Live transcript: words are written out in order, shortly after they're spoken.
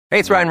Hey,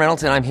 it's Ryan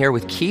Reynolds, and I'm here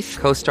with Keith,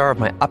 co-star of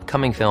my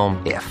upcoming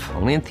film, If,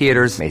 only in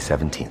theaters May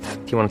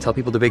 17th. Do you want to tell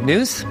people the big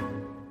news?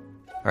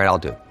 All right, I'll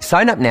do it.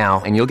 Sign up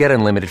now and you'll get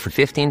unlimited for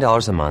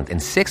 $15 a month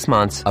and 6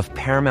 months of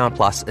Paramount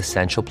Plus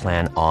Essential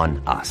Plan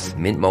on us.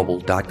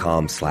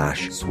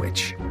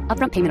 MintMobile.com/switch.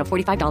 Upfront payment of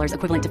 $45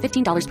 equivalent to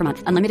 $15 per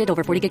month. Unlimited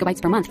over 40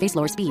 gigabytes per month. Face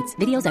lower speeds.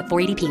 Videos at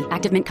 480p.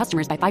 Active Mint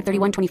customers by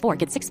 531.24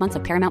 get 6 months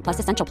of Paramount Plus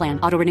Essential Plan.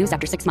 Auto renews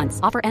after 6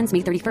 months. Offer ends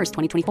May 31st,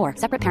 2024.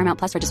 Separate Paramount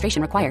Plus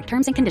registration required.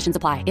 Terms and conditions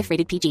apply if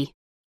rated PG.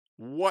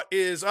 What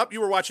is up? You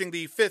were watching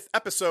the 5th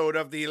episode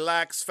of the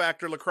Lax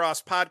Factor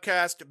Lacrosse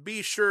podcast.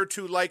 Be sure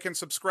to like and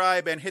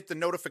subscribe and hit the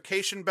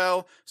notification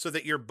bell so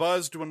that you're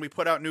buzzed when we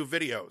put out new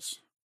videos.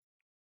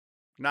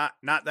 Not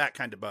that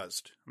kind of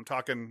buzzed. I'm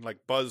talking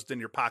like buzzed in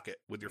your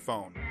pocket with your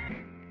phone.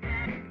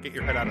 Get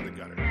your head out of the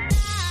gutter.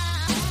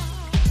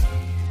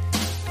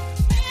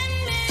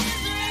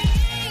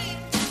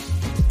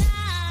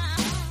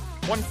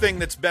 One thing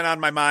that's been on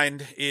my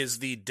mind is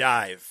the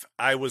dive.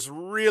 I was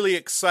really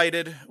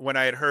excited when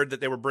I had heard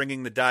that they were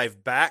bringing the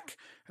dive back,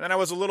 and then I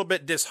was a little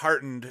bit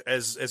disheartened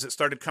as it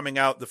started coming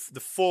out, the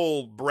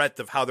full breadth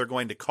of how they're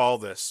going to call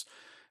this.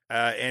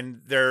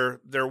 And they're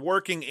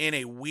working in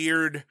a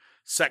weird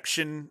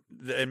section,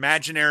 the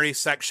imaginary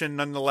section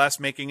nonetheless,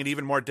 making it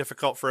even more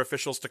difficult for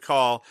officials to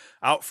call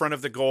out front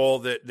of the goal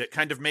that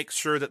kind of makes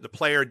sure that the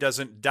player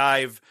doesn't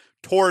dive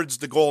towards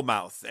the goal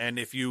mouth. And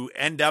if you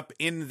end up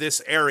in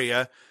this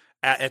area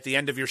at the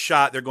end of your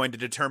shot, they're going to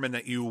determine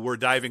that you were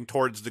diving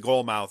towards the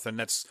goal mouth, and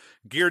that's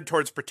geared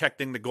towards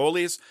protecting the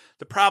goalies.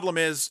 The problem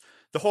is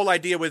the whole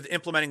idea with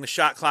implementing the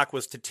shot clock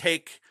was to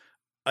take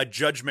a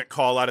judgment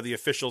call out of the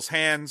officials'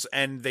 hands,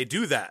 and they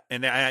do that.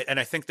 And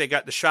I think they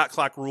got the shot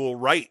clock rule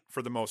right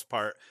for the most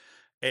part.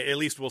 At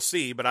least we'll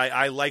see, but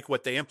I like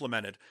what they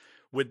implemented.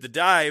 With the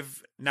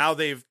dive, now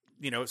they've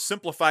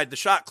simplified the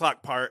shot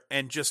clock part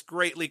and just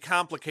greatly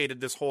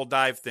complicated this whole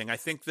dive thing. I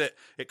think that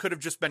it could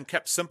have just been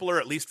kept simpler,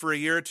 at least for a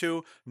year or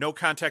two. No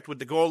contact with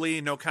the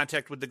goalie, no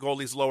contact with the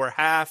goalie's lower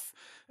half,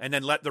 and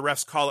then let the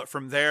refs call it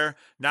from there.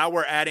 Now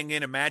we're adding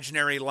in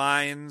imaginary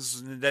lines.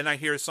 And then I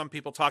hear some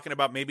people talking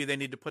about maybe they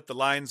need to put the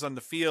lines on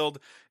the field.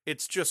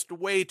 It's just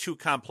way too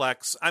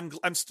complex.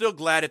 I'm still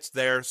glad it's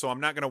there, so I'm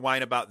not going to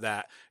whine about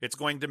that. It's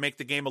going to make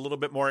the game a little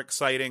bit more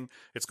exciting.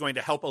 It's going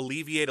to help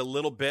alleviate a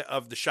little bit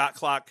of the shot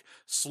clock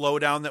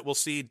slowdown that we'll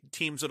see.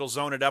 Teams that'll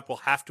zone it up will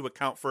have to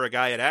account for a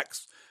guy at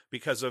X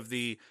because of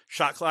the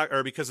shot clock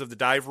or because of the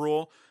dive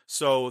rule.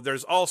 So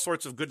there's all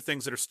sorts of good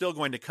things that are still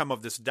going to come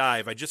of this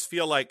dive. I just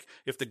feel like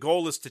if the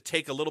goal is to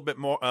take a little bit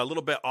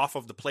off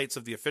of the plates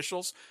of the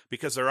officials,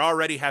 because they're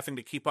already having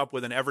to keep up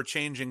with an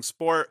ever-changing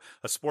sport,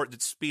 a sport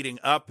that's speeding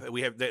up.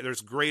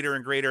 There's greater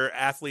and greater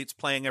athletes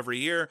playing every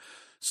year.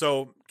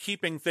 So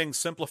keeping things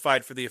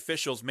simplified for the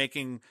officials,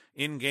 making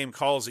in-game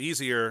calls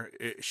easier,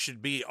 should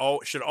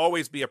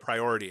always be a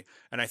priority.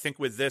 And I think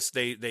with this,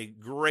 they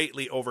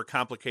greatly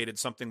overcomplicated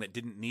something that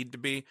didn't need to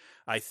be.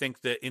 I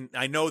think that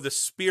I know the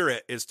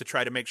spirit is to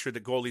try to make sure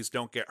that goalies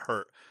don't get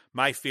hurt.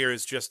 My fear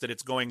is just that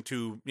it's going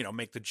to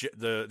make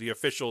the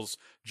officials'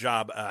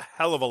 job a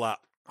hell of a lot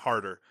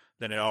harder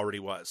than it already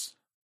was.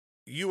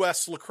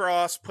 U.S.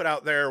 Lacrosse put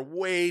out their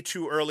way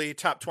too early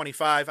top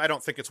 25. I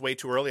don't think it's way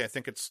too early. I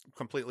think it's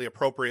completely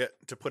appropriate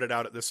to put it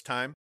out at this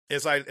time.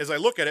 As I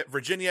look at it,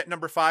 Virginia at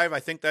number 5, I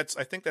think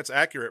that's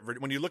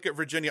accurate. When you look at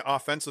Virginia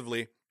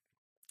offensively,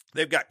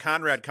 they've got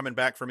Conrad coming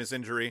back from his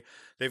injury.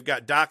 They've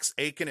got Dox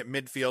Aiken at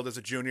midfield as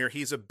a junior.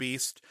 He's a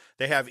beast.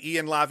 They have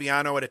Ian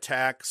Laviano at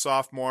attack,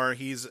 sophomore.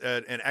 He's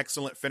an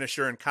excellent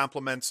finisher and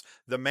complements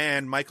the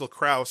man, Michael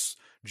Kraus,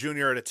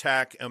 junior at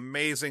attack,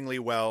 amazingly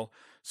well.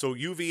 So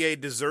UVA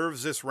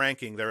deserves this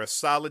ranking. They're a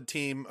solid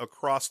team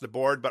across the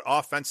board, but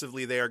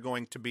offensively they are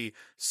going to be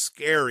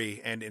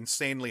scary and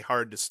insanely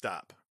hard to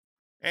stop.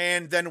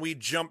 And then we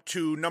jump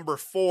to number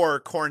 4,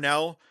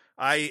 Cornell.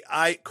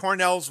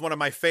 Cornell's one of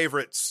my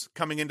favorites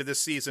coming into this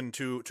season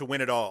to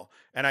win it all.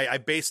 And I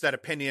base that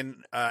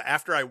opinion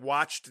after I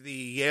watched the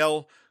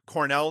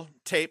Yale-Cornell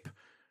tape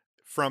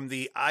from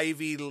the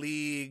Ivy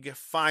League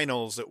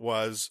finals. It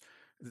was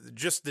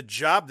just the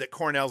job that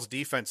Cornell's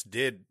defense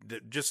did.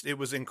 It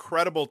was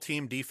incredible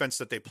team defense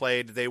that they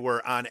played. They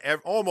were on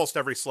almost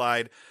every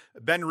slide.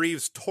 Ben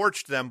Reeves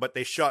torched them, but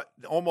they shut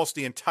almost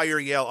the entire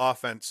Yale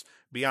offense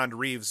beyond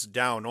Reeves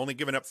down, only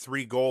giving up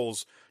 3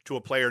 goals to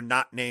a player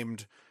not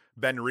named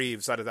Ben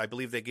Reeves. I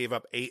believe they gave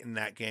up 8 in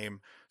that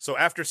game. So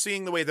after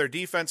seeing the way their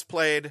defense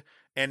played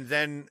and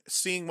then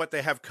seeing what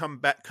they have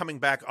coming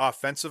back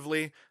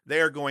offensively, they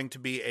are going to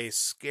be a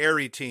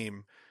scary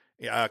team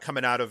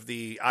coming out of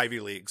the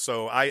Ivy League.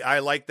 So I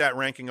like that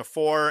ranking of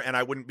 4, and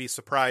I wouldn't be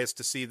surprised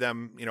to see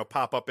them,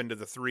 pop up into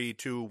the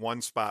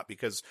 3-2-1 spot,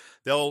 because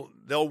they'll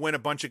win a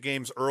bunch of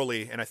games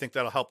early, and I think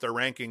that'll help their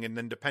ranking. And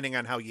then depending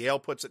on how Yale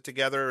puts it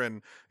together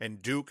and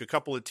Duke, a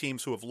couple of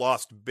teams who have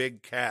lost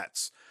big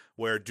cats,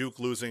 where Duke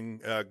losing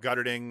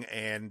Gutterding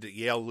and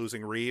Yale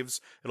losing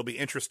Reeves. It'll be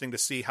interesting to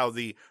see how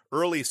the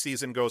early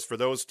season goes for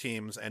those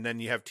teams, and then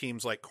you have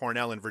teams like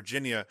Cornell and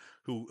Virginia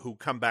who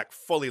come back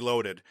fully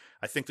loaded.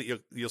 I think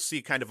that you'll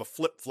see kind of a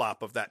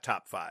flip-flop of that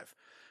top 5.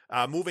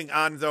 Moving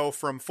on, though,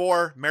 from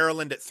 4,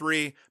 Maryland at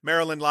 3.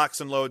 Maryland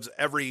locks and loads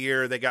every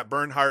year. They got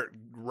Bernhardt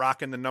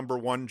rocking the number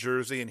 1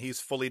 jersey, and he's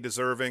fully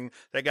deserving.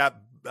 They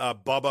got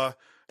Bubba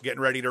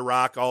getting ready to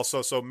rock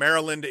also. So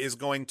Maryland is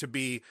going to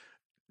be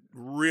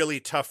really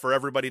tough for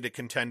everybody to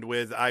contend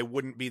with. I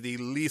wouldn't be the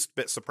least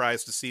bit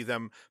surprised to see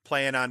them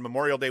playing on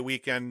Memorial Day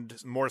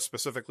weekend. More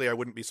specifically, I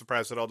wouldn't be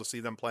surprised at all to see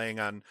them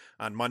playing on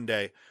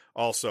Monday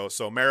also.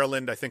 So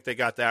Maryland, I think they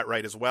got that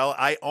right as well.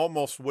 I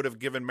almost would have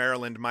given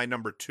Maryland my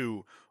number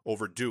 2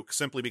 over Duke,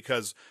 simply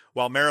because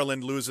while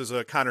Maryland loses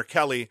a Connor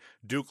Kelly,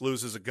 Duke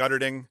loses a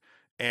Gutterding,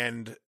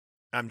 and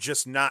I'm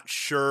just not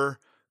sure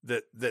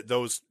that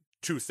those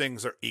two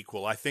things are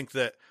equal. I think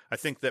that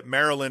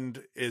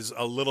Maryland is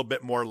a little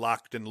bit more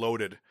locked and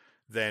loaded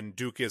than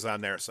Duke is on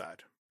their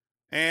side.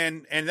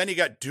 And then you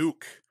got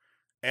Duke,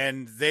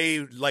 and they,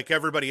 like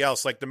everybody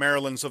else, like the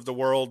Marylands of the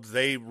world,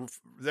 they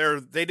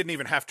didn't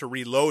even have to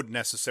reload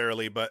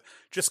necessarily, but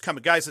just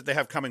guys that they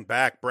have coming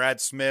back. Brad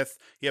Smith,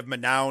 you have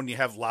Manown, you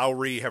have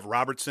Lowry, you have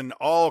Robertson,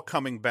 all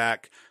coming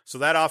back. So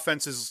that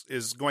offense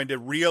is going to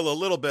reel a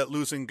little bit,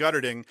 losing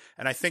Gutterding,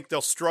 and I think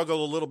they'll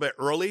struggle a little bit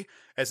early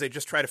as they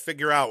just try to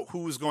figure out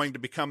who's going to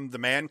become the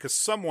man, because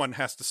someone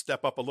has to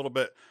step up a little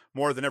bit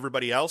more than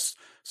everybody else.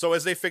 So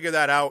as they figure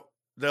that out,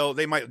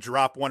 they might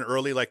drop one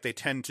early like they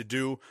tend to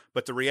do,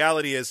 but the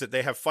reality is that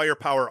they have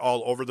firepower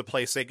all over the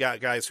place. They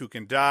got guys who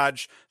can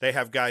dodge. They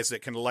have guys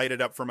that can light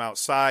it up from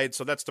outside.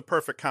 So that's the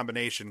perfect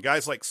combination.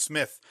 Guys like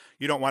Smith,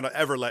 you don't want to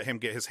ever let him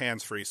get his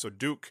hands free. So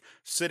Duke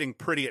sitting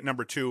pretty at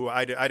number 2.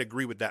 I'd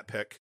agree with that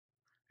pick.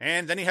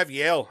 And then you have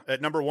Yale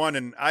at number 1.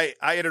 And I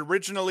had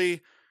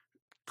originally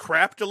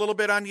crapped a little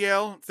bit on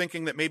Yale,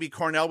 thinking that maybe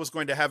Cornell was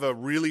going to have a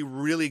really,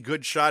 really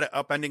good shot at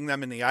upending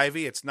them in the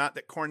Ivy. It's not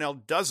that Cornell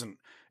doesn't.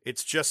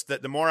 It's just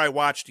that the more I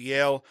watched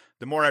Yale,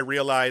 the more I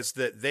realized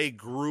that they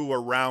grew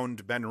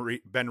around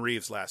Ben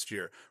Reeves last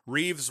year.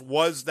 Reeves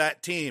was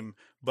that team,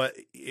 but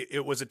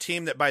it was a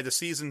team that by the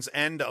season's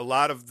end, a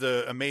lot of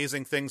the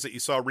amazing things that you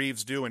saw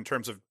Reeves do in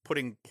terms of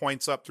putting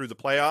points up through the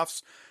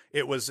playoffs,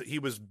 he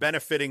was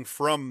benefiting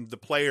from the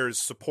players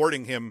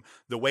supporting him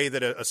the way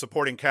that a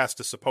supporting cast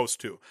is supposed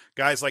to.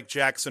 Guys like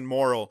Jackson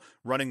Morrill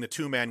running the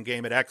 2-man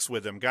game at X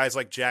with him. Guys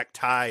like Jack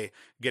Ty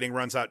getting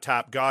runs out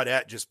top.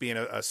 Gaudette just being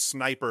a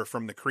sniper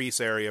from the crease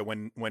area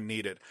when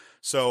needed.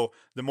 So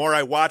the more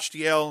I watched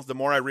Yale, the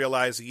more I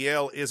realized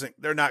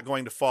they're not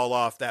going to fall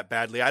off that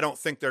badly. I don't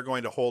think they're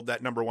going to hold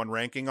that number 1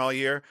 ranking all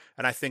year.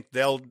 And I think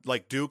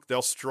like Duke,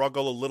 they'll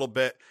struggle a little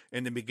bit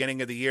in the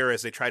beginning of the year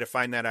as they try to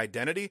find that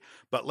identity.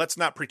 But let's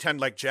not pretend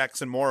like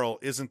Jackson Morrill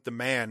isn't the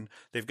man.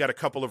 They've got a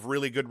couple of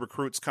really good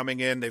recruits coming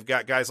in. They've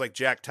got guys like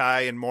Jack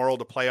Ty and Morrill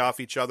to play off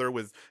each other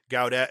with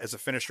Gaudette as a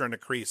finisher in the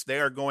crease.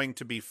 They are going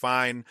to be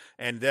fine.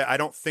 And I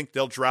don't think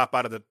they'll drop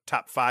out of the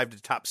top 5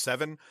 to top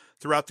 7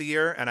 throughout the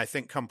year. And I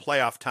think come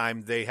playoff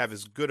time, they have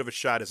as good of a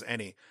shot as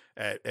any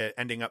at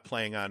ending up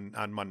playing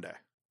on Monday.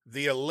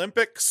 The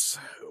Olympics,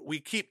 we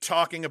keep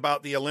talking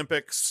about the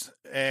Olympics,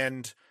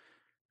 and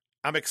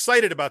I'm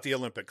excited about the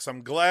Olympics.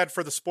 I'm glad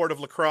for the sport of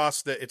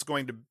lacrosse that it's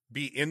going to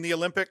be in the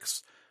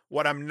Olympics.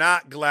 What I'm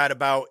not glad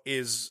about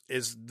is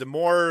the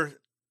more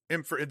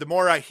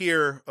I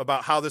hear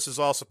about how this is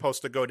all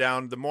supposed to go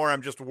down, the more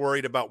I'm just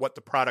worried about what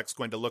the product's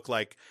going to look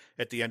like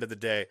at the end of the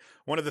day.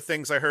 One of the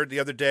things I heard the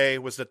other day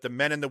was that the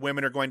men and the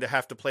women are going to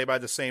have to play by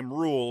the same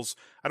rules.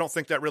 I don't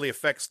think that really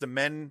affects the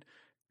men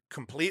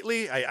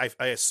completely. I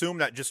assume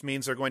that just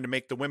means they're going to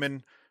make the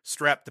women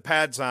strap the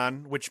pads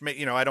on, which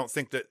I don't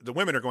think that the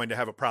women are going to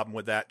have a problem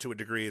with that to a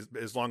degree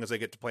as long as they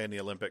get to play in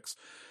the Olympics.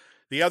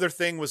 The other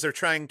thing was they're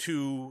trying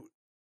to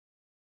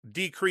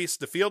decrease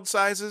the field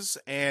sizes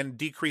and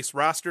decrease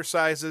roster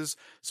sizes.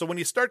 So when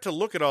you start to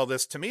look at all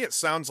this, to me, it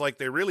sounds like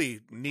they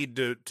really need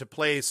to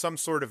play some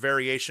sort of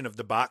variation of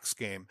the box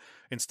game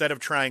instead of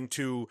trying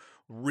to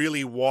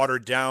really water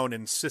down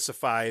and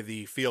sissify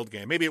the field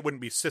game. Maybe it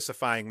wouldn't be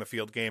sissifying the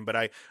field game, but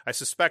I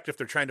suspect if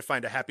they're trying to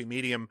find a happy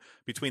medium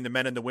between the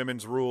men and the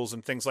women's rules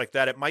and things like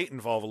that, it might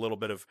involve a little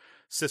bit of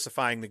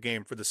sissifying the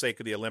game for the sake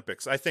of the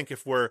Olympics. I think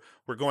if we're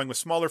going with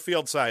smaller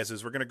field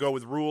sizes, we're going to go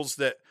with rules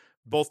that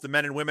both the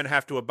men and women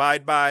have to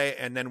abide by,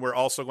 and then we're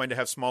also going to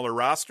have smaller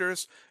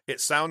rosters. It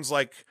sounds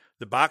like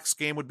the box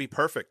game would be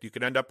perfect. You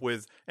could end up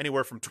with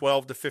anywhere from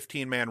 12 to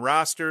 15-man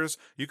rosters.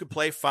 You could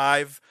play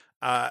 5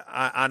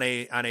 on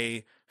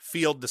a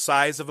field the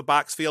size of a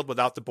box field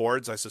without the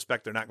boards. I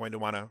suspect they're not going to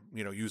want to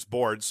use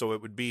boards, so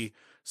it would be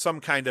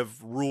some kind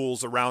of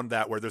rules around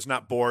that where there's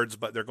not boards,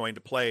 but they're going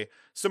to play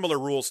similar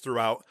rules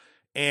throughout.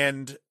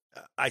 And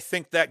I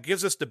think that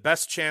gives us the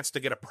best chance to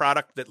get a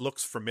product that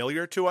looks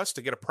familiar to us,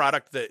 to get a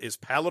product that is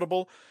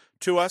palatable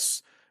to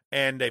us,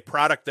 and a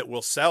product that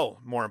will sell,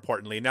 more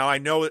importantly. Now, I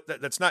know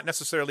that that's not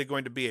necessarily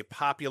going to be a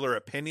popular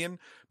opinion,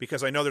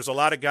 because I know there's a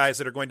lot of guys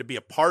that are going to be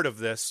a part of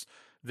this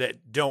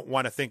that don't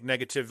want to think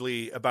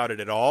negatively about it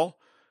at all,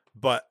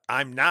 but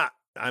I'm not.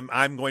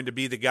 I'm going to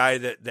be the guy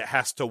that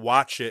has to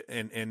watch it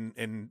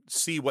and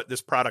see what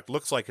this product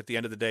looks like at the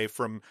end of the day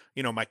from,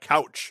 my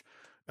couch.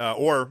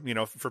 or,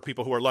 for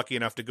people who are lucky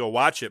enough to go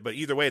watch it. But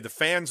either way, the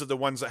fans are the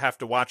ones that have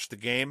to watch the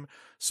game.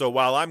 So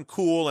while I'm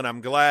cool and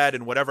I'm glad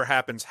and whatever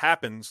happens,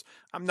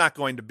 I'm not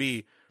going to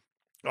be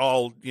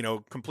all,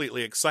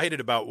 completely excited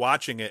about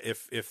watching it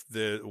if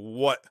the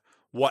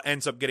what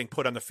ends up getting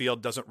put on the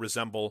field doesn't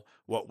resemble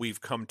what we've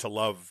come to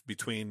love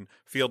between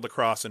field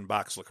lacrosse and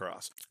box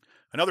lacrosse.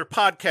 Another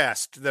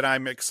podcast that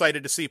I'm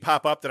excited to see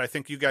pop up that I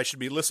think you guys should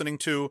be listening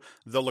to,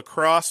 the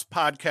Lacrosse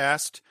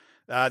Podcast.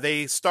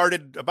 They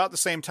started about the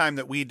same time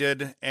that we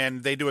did,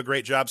 and they do a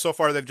great job. So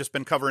far, they've just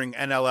been covering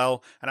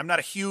NLL, and I'm not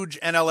a huge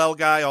NLL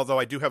guy, although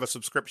I do have a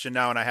subscription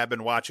now, and I have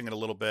been watching it a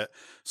little bit.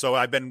 So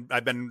I've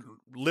been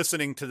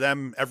listening to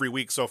them every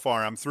week so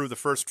far. I'm through the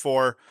first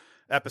 4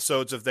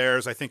 episodes of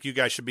theirs. I think you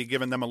guys should be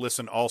giving them a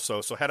listen also.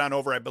 So head on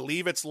over. I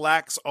believe it's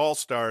Lax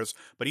All-Stars,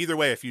 but either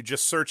way, if you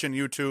just search in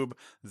YouTube,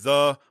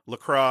 the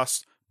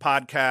Lacrosse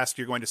Podcast,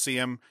 you're going to see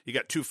them. You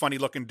got 2 funny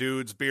looking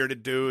dudes,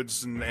 bearded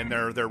dudes, and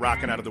they're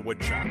rocking out of the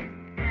wood shop.